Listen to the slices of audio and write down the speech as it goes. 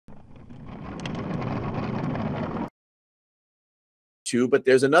2, but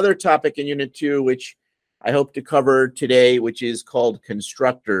there's another topic in Unit 2 which I hope to cover today, which is called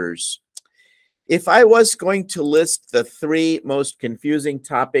constructors. If I was going to list the 3 most confusing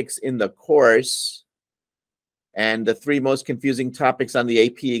topics in the course and the 3 most confusing topics on the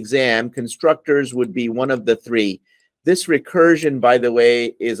AP exam, constructors would be one of the 3. This recursion, by the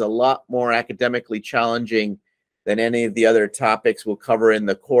way, is a lot more academically challenging than any of the other topics we'll cover in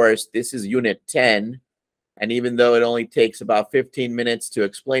the course. This is Unit 10, and even though it only takes about 15 minutes to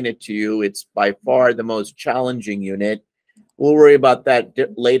explain it to you, it's by far the most challenging unit. We'll worry about that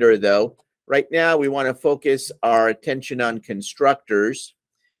later, though. Right now, we want to focus our attention on constructors.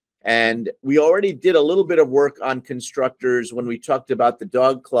 And we already did a little bit of work on constructors when we talked about the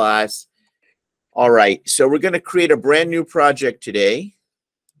dog class. All right, so we're going to create a brand new project today.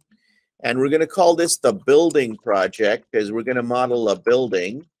 And we're going to call this the building project because we're going to model a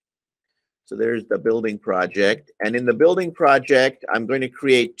building. So there's the building project. And in the building project, I'm going to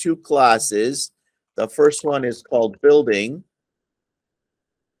create 2 classes. The first one is called building.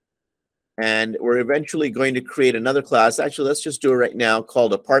 And we're eventually going to create another class. Actually, let's just do it right now,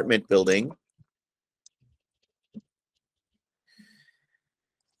 called apartment building.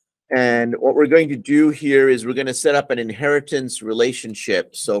 And what we're going to do here is we're going to set up an inheritance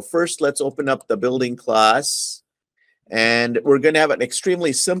relationship. So first, let's open up the building class. And we're going to have an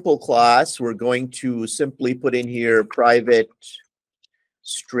extremely simple class. We're going to simply put in here private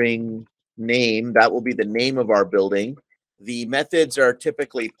string name. That will be the name of our building. The methods are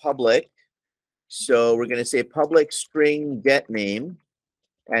typically public. So we're going to say public string get name.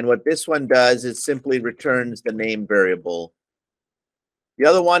 And what this one does is simply returns the name variable. The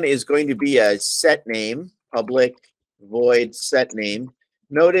other one is going to be a set name, public void set name.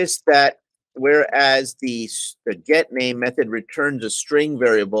 Notice that whereas the get name method returns a string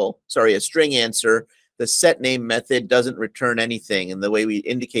variable, sorry, a string answer, the set name method doesn't return anything. And the way we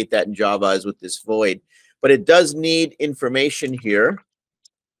indicate that in Java is with this void. But it does need information here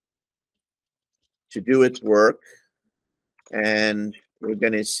to do its work. And we're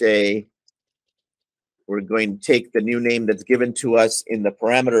going to say, we're going to take the new name that's given to us in the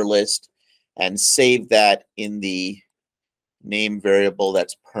parameter list and save that in the name variable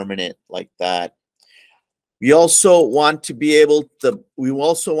that's permanent like that. We also want to be able to, we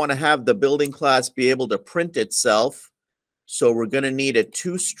also want to have the building class be able to print itself. So we're going to need a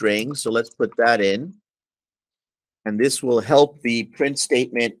toString. So let's put that in. And this will help the print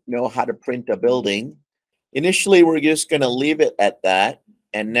statement know how to print a building. Initially, we're just going to leave it at that.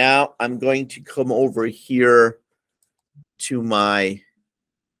 And now I'm going to come over here to my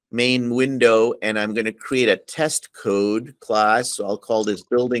main window, and I'm going to create a test code class. So I'll call this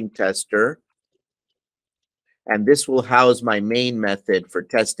building tester. And this will house my main method for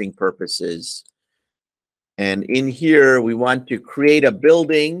testing purposes. And in here, we want to create a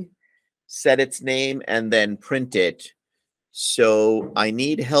building, set its name, and then print it. So I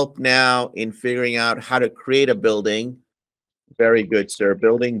need help now in figuring out how to create a building. Very good, sir.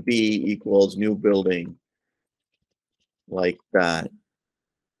 Building B equals new building. Like that.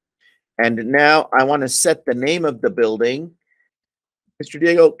 And now I want to set the name of the building. Mr.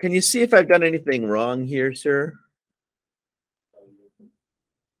 Diego, can you see if I've done anything wrong here, sir?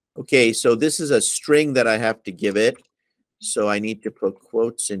 Okay, so this is a string that I have to give it. So I need to put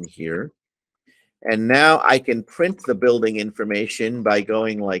quotes in here. And now I can print the building information by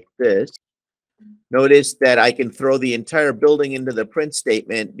going like this. Notice that I can throw the entire building into the print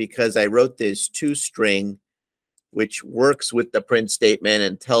statement because I wrote this toString, which works with the print statement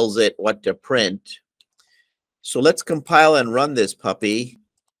and tells it what to print. So let's compile and run this puppy.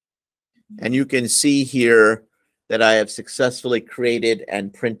 And you can see here that I have successfully created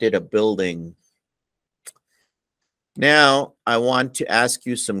and printed a building. Now I want to ask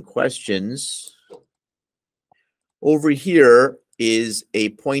you some questions. Over here is a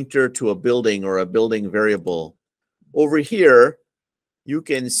pointer to a building or a building variable. Over here, you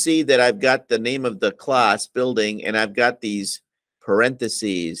can see that I've got the name of the class building and I've got these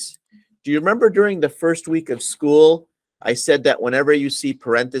parentheses. Do you remember during the first week of school, I said that whenever you see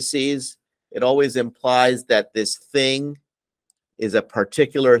parentheses, it always implies that this thing is a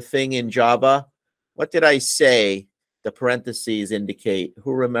particular thing in Java? What did I say the parentheses indicate?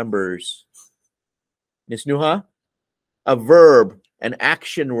 Who remembers? Ms. Nuha? A verb, an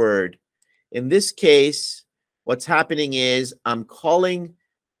action word. In this case, what's happening is I'm calling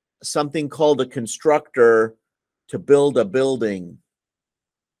something called a constructor to build a building.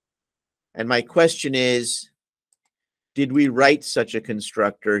 And my question is, did we write such a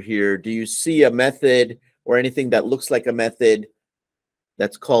constructor here? Do you see a method or anything that looks like a method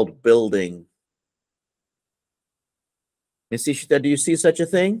that's called building? Ms. Ishita, do you see such a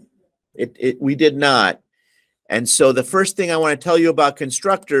thing? We did not. And so the first thing I want to tell you about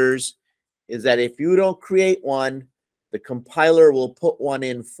constructors is that if you don't create one, the compiler will put one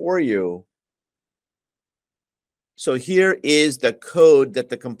in for you. So here is the code that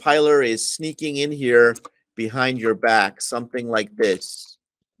the compiler is sneaking in here behind your back, something like this.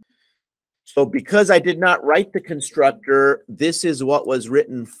 So because I did not write the constructor, this is what was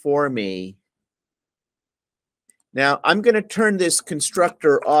written for me. Now, I'm going to turn this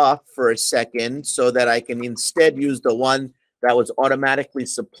constructor off for a second so that I can instead use the one that was automatically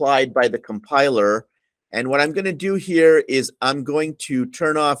supplied by the compiler. And what I'm going to do here is I'm going to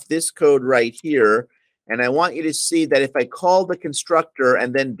turn off this code right here. And I want you to see that if I call the constructor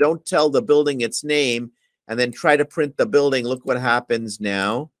and then don't tell the building its name and then try to print the building, look what happens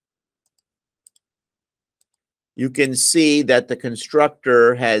now. You can see that the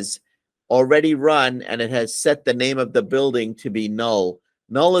constructor has already run and it has set the name of the building to be null.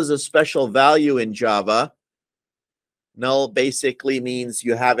 Null is a special value in Java. Null basically means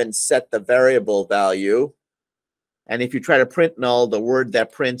you haven't set the variable value. And if you try to print null, the word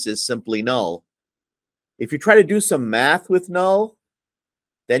that prints is simply null. If you try to do some math with null,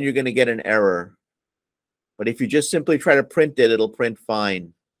 then you're going to get an error. But if you just simply try to print it, it'll print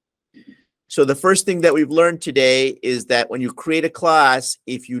fine. So the first thing that we've learned today is that when you create a class,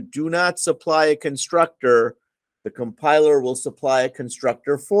 if you do not supply a constructor, the compiler will supply a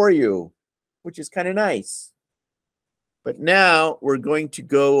constructor for you, which is kind of nice. But now we're going to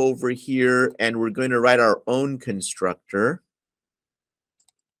go over here and we're going to write our own constructor.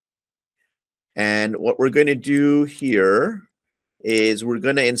 And what we're going to do here is we're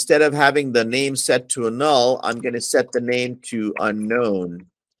going to, instead of having the name set to a null, I'm going to set the name to unknown.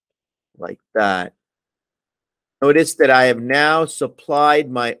 Like that. Notice that I have now supplied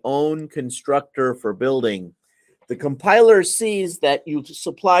my own constructor for building. The compiler sees that you've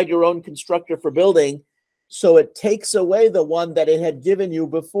supplied your own constructor for building, so it takes away the one that it had given you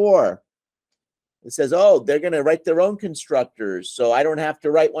before. It says, oh, they're going to write their own constructors, so I don't have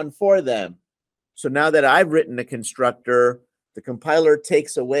to write one for them. So now that I've written a constructor, the compiler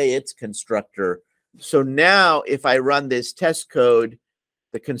takes away its constructor. So now if I run this test code,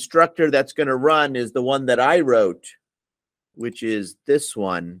 the constructor that's going to run is the one that I wrote, which is this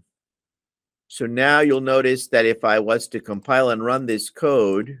one. So now you'll notice that if I was to compile and run this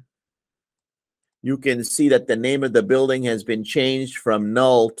code, you can see that the name of the building has been changed from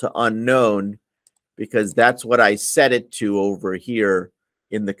null to unknown because that's what I set it to over here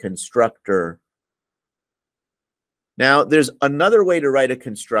in the constructor. Now, there's another way to write a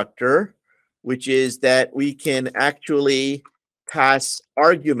constructor, which is that we can actually pass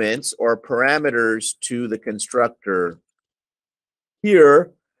arguments or parameters to the constructor.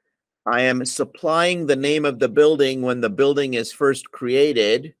 Here, I am supplying the name of the building when the building is first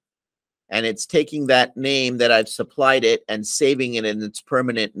created, and it's taking that name that I've supplied it and saving it in its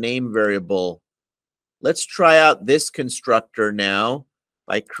permanent name variable. Let's try out this constructor now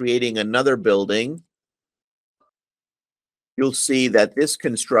by creating another building. You'll see that this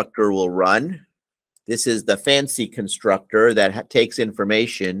constructor will run. This is the fancy constructor that takes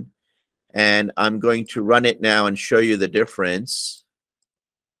information, and I'm going to run it now and show you the difference.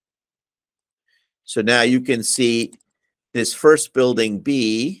 So now you can see this first building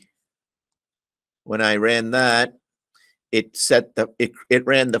B. When I ran that, it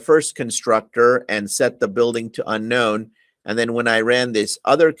ran the first constructor and set the building to unknown. And then when I ran this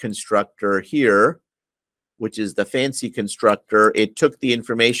other constructor here, which is the fancy constructor, it took the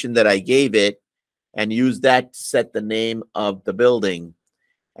information that I gave it and use that to set the name of the building.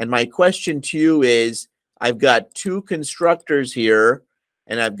 And my question to you is, I've got two constructors here,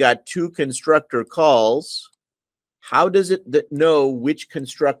 and I've got two constructor calls. How does it know which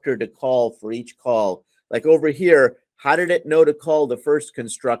constructor to call for each call? Like over here, how did it know to call the first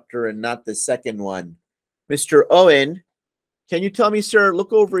constructor and not the second one? Mr. Owen, can you tell me, sir,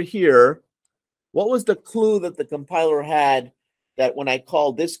 look over here. What was the clue that the compiler had that when I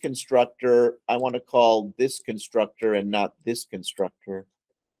call this constructor, I want to call this constructor and not this constructor?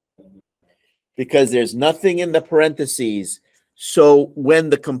 Because there's nothing in the parentheses. So when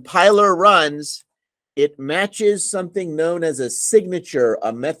the compiler runs, it matches something known as a signature,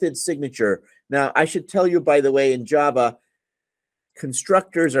 a method signature. Now, I should tell you, by the way, in Java,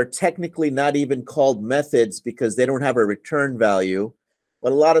 constructors are technically not even called methods because they don't have a return value.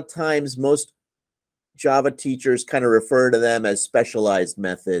 But a lot of times, most Java teachers kind of refer to them as specialized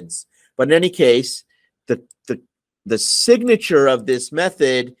methods. But in any case, the signature of this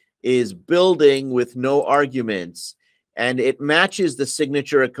method is building with no arguments. and it matches the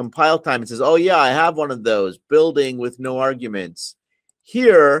signature at compile time. It says, oh yeah, I have one of those, building with no arguments.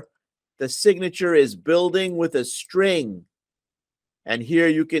 Here, the signature is building with a string. And here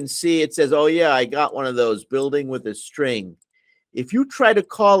you can see it says, oh yeah, I got one of those, building with a string. If you try to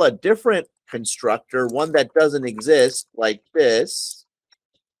call a different constructor, one that doesn't exist, like this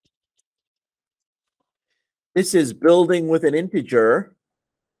is building with an integer.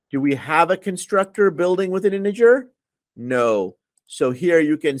 Do we have a constructor building with an integer? No. So here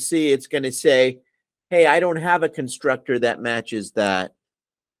you can see it's going to say, hey, I don't have a constructor that matches that.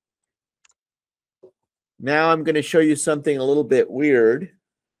 Now I'm going to show you something a little bit weird.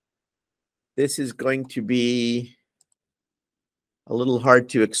 This is going to be a little hard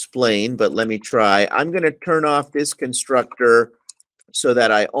to explain, but let me try. I'm going to turn off this constructor so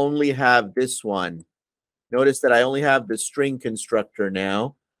that I only have this one. Notice that I only have the string constructor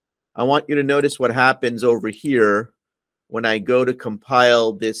now. I want you to notice what happens over here when I go to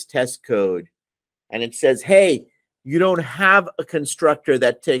compile this test code. And it says, hey, you don't have a constructor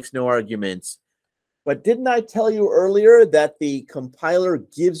that takes no arguments. But didn't I tell you earlier that the compiler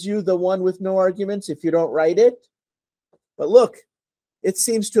gives you the one with no arguments if you don't write it? But look, it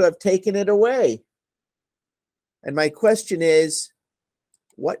seems to have taken it away. And my question is,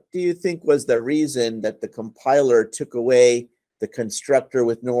 what do you think was the reason that the compiler took away the constructor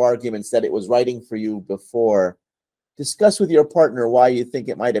with no arguments that it was writing for you before? Discuss with your partner why you think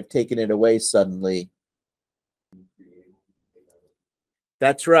it might have taken it away suddenly.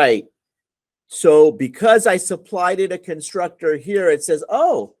 That's right. So because I supplied it a constructor here, it says,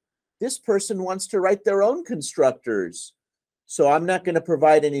 oh, this person wants to write their own constructors. So I'm not going to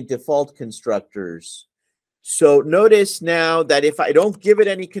provide any default constructors. So notice now that if I don't give it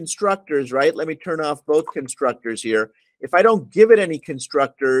any constructors, right? Let me turn off both constructors here. If I don't give it any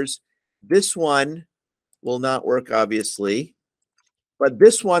constructors, this one will not work, obviously. But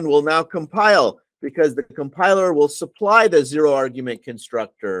this one will now compile because the compiler will supply the zero argument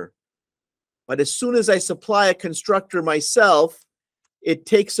constructor. But as soon as I supply a constructor myself, it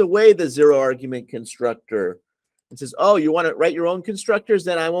takes away the zero argument constructor. It says, oh, you want to write your own constructors?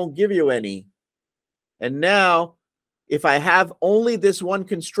 Then I won't give you any. And now, if I have only this one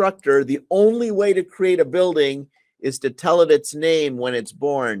constructor, the only way to create a building is to tell it its name when it's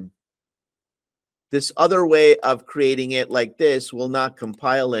born. This other way of creating it like this will not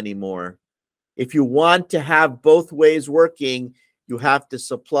compile anymore. If you want to have both ways working, you have to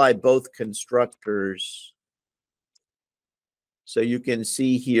supply both constructors. So you can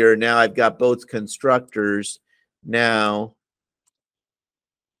see here, now I've got both constructors. Now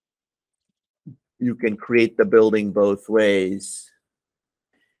you can create the building both ways.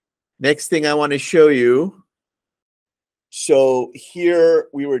 Next thing I want to show you. So here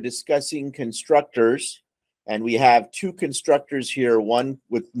we were discussing constructors, and we have two constructors here, one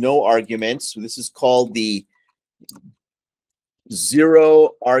with no arguments. So this is called the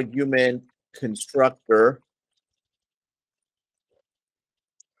zero argument constructor.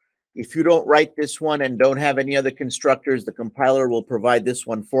 If you don't write this one and don't have any other constructors, the compiler will provide this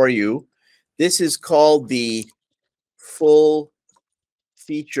one for you. This is called the full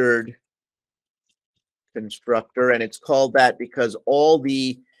featured constructor, and it's called that because all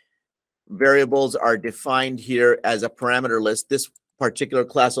the variables are defined here as a parameter list. This particular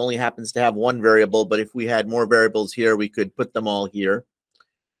class only happens to have one variable, but if we had more variables here, we could put them all here.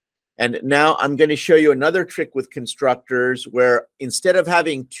 And now I'm going to show you another trick with constructors where instead of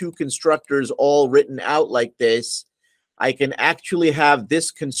having two constructors all written out like this, I can actually have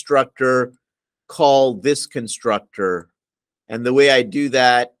this constructor call this constructor. And the way I do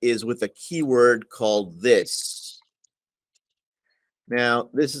that is with a keyword called this. Now,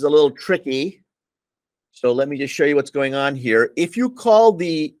 this is a little tricky. So let me just show you what's going on here. If you call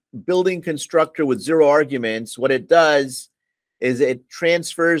the building constructor with zero arguments, what it does is it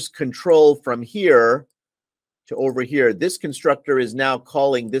transfers control from here to over here. This constructor is now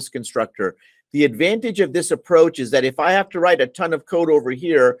calling this constructor. The advantage of this approach is that if I have to write a ton of code over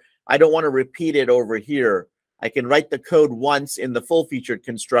here, I don't want to repeat it over here. I can write the code once in the full featured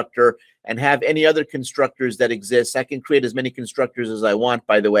constructor and have any other constructors that exist. I can create as many constructors as I want,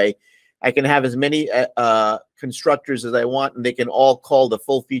 by the way. I can have as many constructors as I want, and they can all call the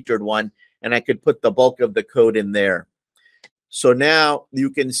full featured one, and I could put the bulk of the code in there. So now you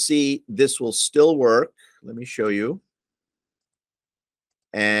can see this will still work. Let me show you.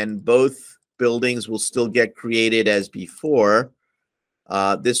 And both buildings will still get created as before.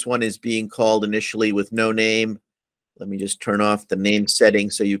 This one is being called initially with no name. Let me just turn off the name setting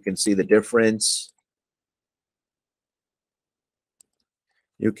so you can see the difference.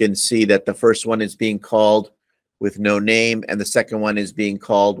 You can see that the first one is being called with no name, and the second one is being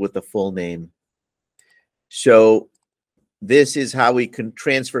called with the full name. So this is how we can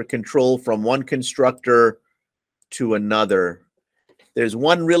transfer control from one constructor to another. There's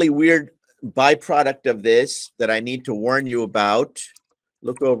one really weird byproduct of this that I need to warn you about.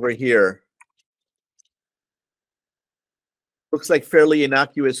 Look over here. Looks like fairly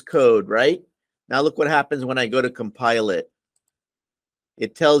innocuous code, right? Now look what happens when I go to compile it.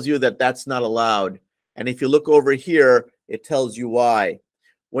 It tells you that that's not allowed. And if you look over here, it tells you why.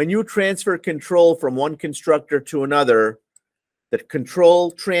 When you transfer control from one constructor to another, the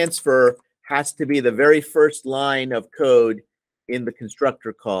control transfer has to be the very first line of code in the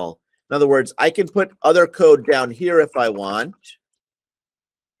constructor call. In other words, I can put other code down here if I want,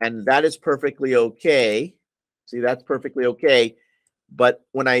 and that is perfectly okay. See, that's perfectly okay. But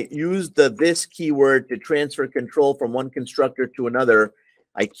when I use the this keyword to transfer control from one constructor to another,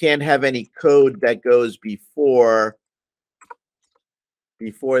 I can't have any code that goes before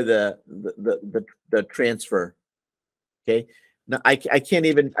the transfer. Okay. Now I can't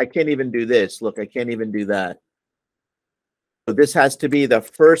even do this. Look, I can't even do that. So this has to be the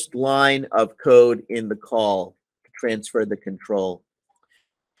first line of code in the call to transfer the control.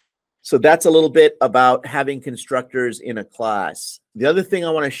 So that's a little bit about having constructors in a class. The other thing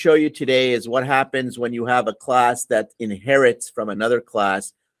I want to show you today is what happens when you have a class that inherits from another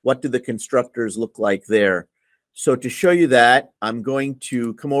class. What do the constructors look like there? So to show you that, I'm going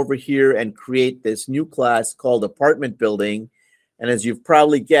to come over here and create this new class called apartment building. And as you've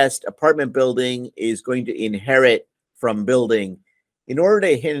probably guessed, apartment building is going to inherit from building. In order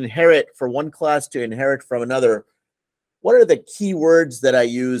to inherit for one class to inherit from another, what are the key words that I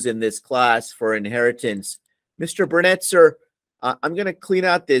use in this class for inheritance? Mr. Burnett, sir, I'm going to clean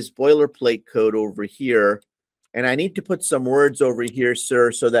out this boilerplate code over here. And I need to put some words over here,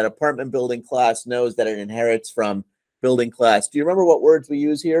 sir, so that apartment building class knows that it inherits from building class. Do you remember what words we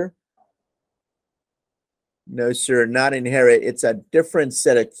use here? No, sir, not inherit. It's a different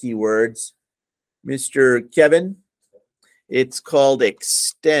set of keywords. Mr. Kevin, it's called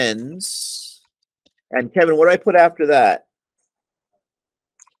extends. And Kevin, what do I put after that?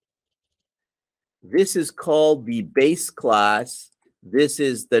 This is called the base class. This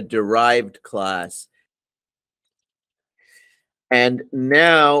is the derived class. And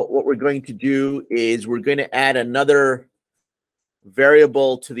now what we're going to do is we're going to add another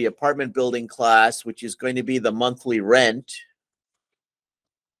variable to the apartment building class, which is going to be the monthly rent.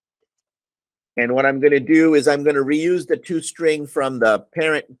 And what I'm going to do is I'm going to reuse the toString from the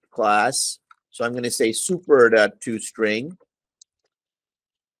parent class. So I'm going to say super.toString.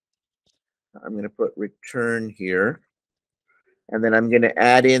 I'm going to put return here. And then I'm going to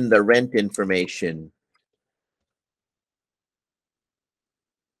add in the rent information.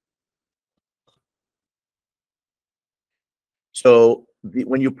 So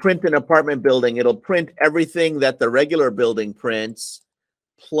when you print an apartment building, it'll print everything that the regular building prints,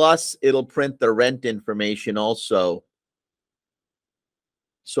 plus it'll print the rent information also.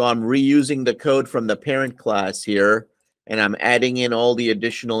 So I'm reusing the code from the parent class here, and I'm adding in all the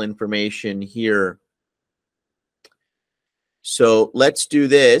additional information here. So let's do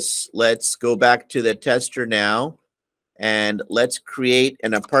this. Let's go back to the tester now, and let's create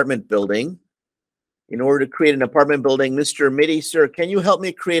an apartment building. In order to create an apartment building, Mr. Mitty, sir, can you help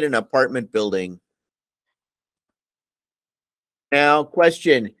me create an apartment building? Now,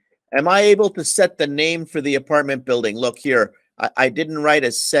 question, am I able to set the name for the apartment building? Look here, I didn't write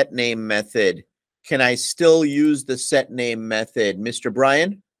a set name method. Can I still use the set name method? Mr.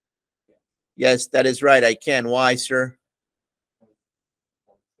 Brian? Yes, that is right, I can. Why, sir?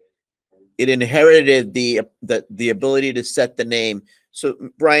 It inherited the ability to set the name. So,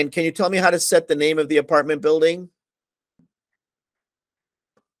 Brian, can you tell me how to set the name of the apartment building?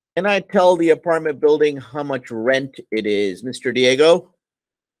 Can I tell the apartment building how much rent it is? Mr. Diego?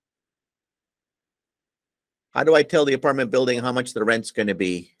 How do I tell the apartment building how much the rent's going to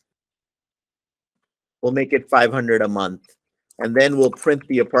be? We'll make it $500 a month. And then we'll print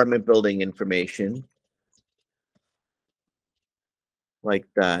the apartment building information. Like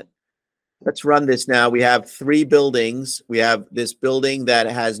that. Let's run this now. We have 3 buildings. We have this building that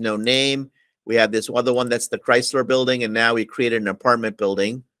has no name. We have this other one that's the Chrysler building. And now we created an apartment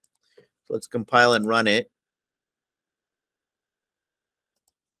building. So let's compile and run it.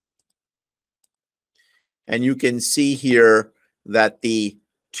 And you can see here that the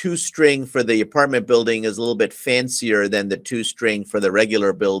toString for the apartment building is a little bit fancier than the toString for the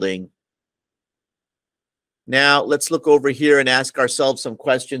regular building. Now, let's look over here and ask ourselves some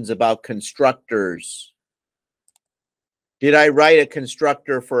questions about constructors. Did I write a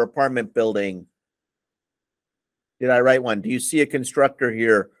constructor for apartment building? Did I write one? Do you see a constructor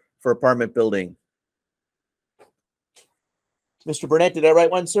here for apartment building? Mr. Burnett, did I write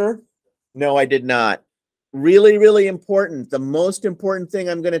one, sir? No, I did not. Really, really important. The most important thing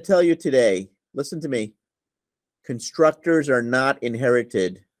I'm going to tell you today. Listen to me. Constructors are not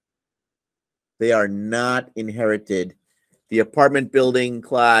inherited. They are not inherited. The apartment building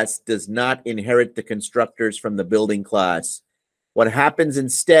class does not inherit the constructors from the building class. What happens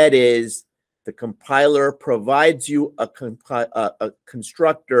instead is the compiler provides you a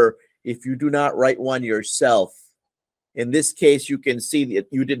constructor if you do not write one yourself. In this case, you can see that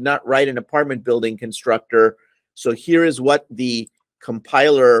you did not write an apartment building constructor. So here is what the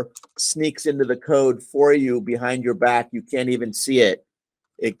compiler sneaks into the code for you behind your back. You can't even see it.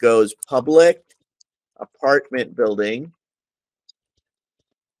 It goes public apartment building.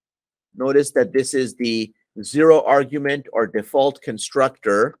 Notice that this is the 0 argument or default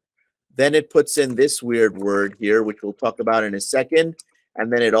constructor. Then it puts in this weird word here, which we'll talk about in a second.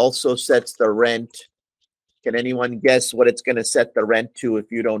 And then it also sets the rent. Can anyone guess what it's going to set the rent to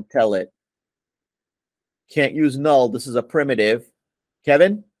if you don't tell it? Can't use null. This is a primitive.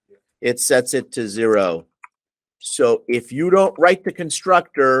 Kevin? It sets it to 0. So if you don't write the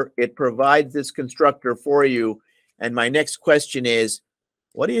constructor, it provides this constructor for you. And my next question is,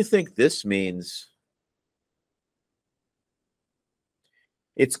 what do you think this means?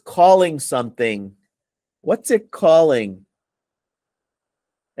 It's calling something. What's it calling?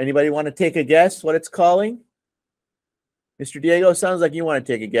 Anybody want to take a guess what it's calling? Mr. Diego, sounds like you want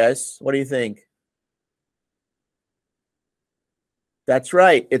to take a guess. What do you think? That's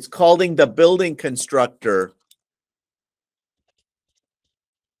right. It's calling the building constructor.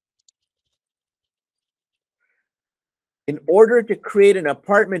 In order to create an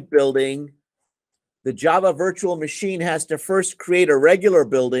apartment building, the Java virtual machine has to first create a regular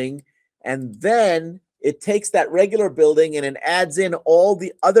building, and then it takes that regular building and it adds in all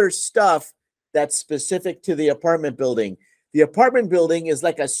the other stuff that's specific to the apartment building. The apartment building is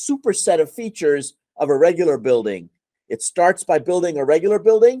like a superset of features of a regular building. It starts by building a regular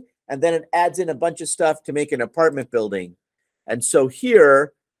building, and then it adds in a bunch of stuff to make an apartment building. And so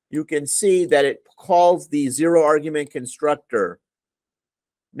here you can see that it calls the 0 argument constructor.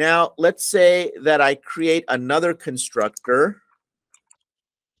 Now, let's say that I create another constructor.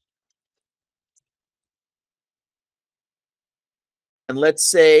 And let's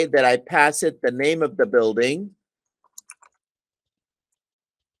say that I pass it the name of the building.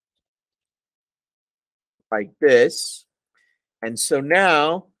 Like this. And so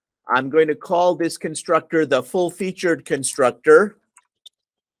now I'm going to call this constructor the full featured constructor.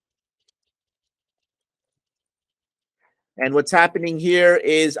 And what's happening here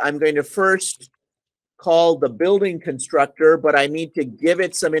is I'm going to first call the building constructor, but I need to give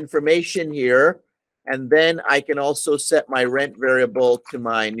it some information here. And then I can also set my rent variable to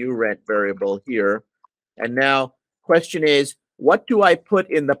my new rent variable here. And now question is, what do I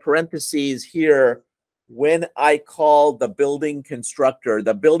put in the parentheses here when I call the building constructor?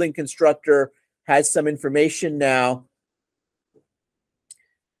 The building constructor has some information now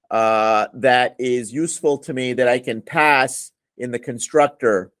that is useful to me that I can pass in the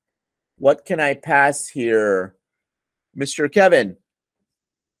constructor. What can I pass here? Mr. Kevin,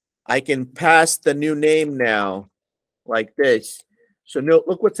 I can pass the new name now like this. So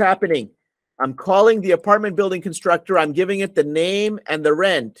look what's happening. I'm calling the apartment building constructor. I'm giving it the name and the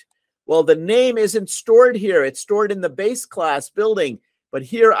rent. Well, the name isn't stored here. It's stored in the base class building. But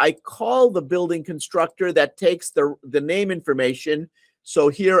here I call the building constructor that takes the name information. So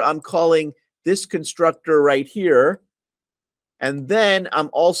here I'm calling this constructor right here. And then I'm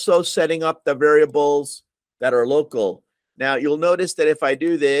also setting up the variables that are local. Now, you'll notice that if I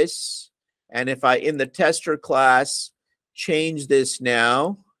do this, and if I, in the tester class, change this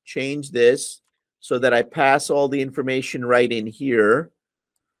now, change this so that I pass all the information right in here.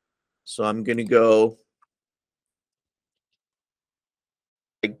 So I'm going to go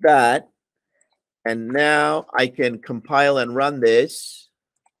like that. And now I can compile and run this.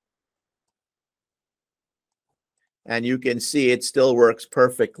 And you can see it still works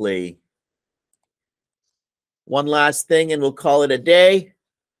perfectly. One last thing, and we'll call it a day.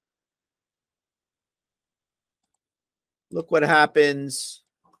 Look what happens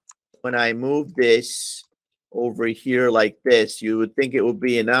when I move this over here like this. You would think it would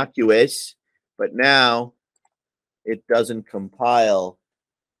be innocuous, but now it doesn't compile.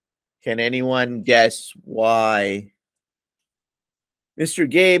 Can anyone guess why? Mr.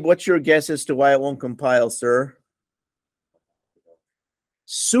 Gabe, what's your guess as to why it won't compile, sir?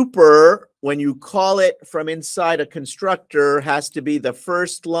 Super, when you call it from inside a constructor, has to be the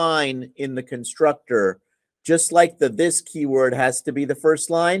first line in the constructor. Just like the this keyword has to be the first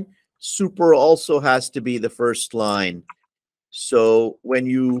line, super also has to be the first line. So when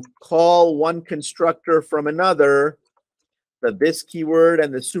you call one constructor from another, the this keyword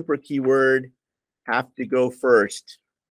and the super keyword have to go first.